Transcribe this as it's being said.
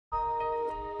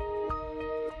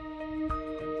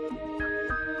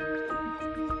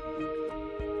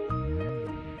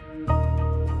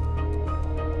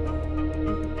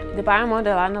The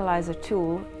Biomodel Analyzer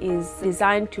tool is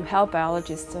designed to help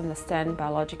biologists understand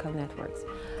biological networks.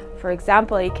 For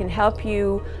example, it can help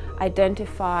you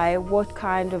identify what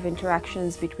kind of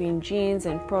interactions between genes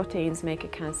and proteins make a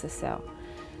cancer cell.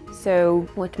 So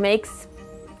what makes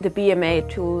the BMA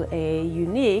tool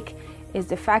unique is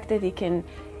the fact that it can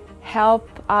help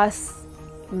us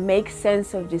make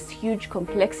sense of this huge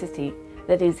complexity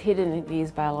that is hidden in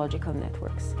these biological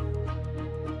networks.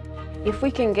 If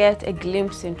we can get a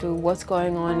glimpse into what's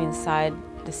going on inside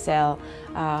the cell,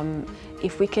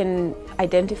 if we can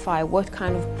identify what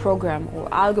kind of program or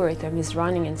algorithm is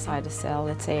running inside the cell,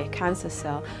 let's say a cancer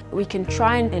cell, we can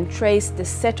try and trace the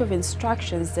set of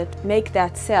instructions that make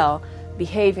that cell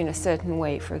behave in a certain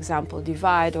way, for example,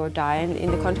 divide or die. And in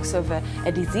the context of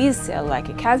a disease cell like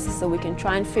a cancer cell, we can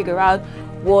try and figure out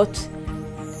what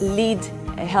lead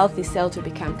a healthy cell to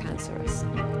become cancerous.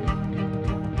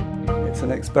 It's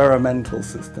an experimental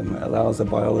system. It allows a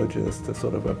biologist to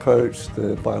sort of approach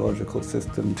the biological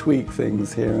system, tweak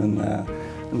things here and there.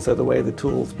 And so the way the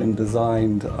tool's been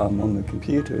designed on the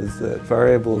computer is that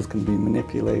variables can be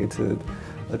manipulated,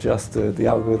 adjusted, the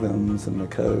algorithms and the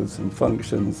codes and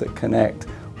functions that connect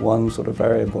one sort of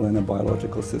variable in a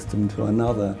biological system to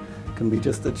another can be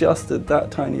just adjusted that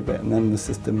tiny bit, and then the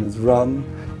system is run.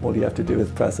 All you have to do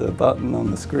is press a button on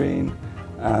the screen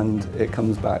and it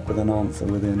comes back with an answer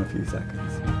within a few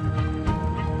seconds.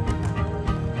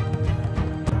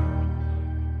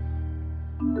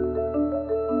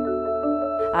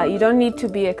 You don't need to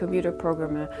be a computer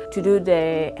programmer to do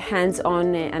the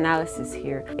hands-on analysis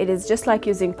here. It is just like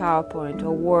using PowerPoint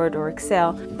or Word or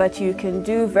Excel, but you can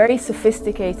do very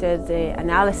sophisticated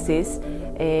analysis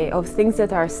of things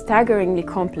that are staggeringly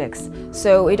complex.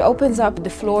 So it opens up the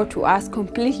floor to ask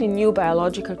completely new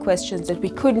biological questions that we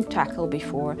couldn't tackle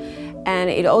before. And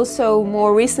it also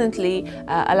more recently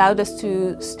allowed us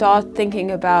to start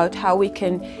thinking about how we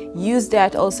can use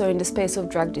that also in the space of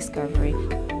drug discovery.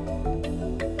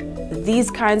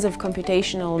 These kinds of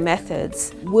computational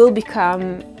methods will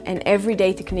become an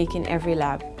everyday technique in every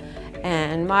lab.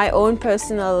 And my own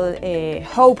personal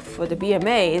hope for the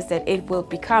BMA is that it will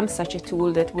become such a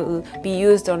tool that will be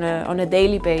used on a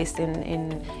daily basis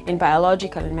in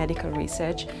biological and medical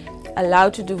research,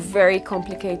 allowed to do very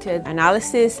complicated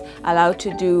analysis, allowed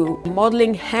to do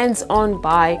modeling hands-on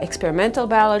by experimental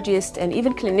biologists and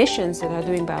even clinicians that are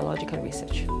doing biological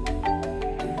research.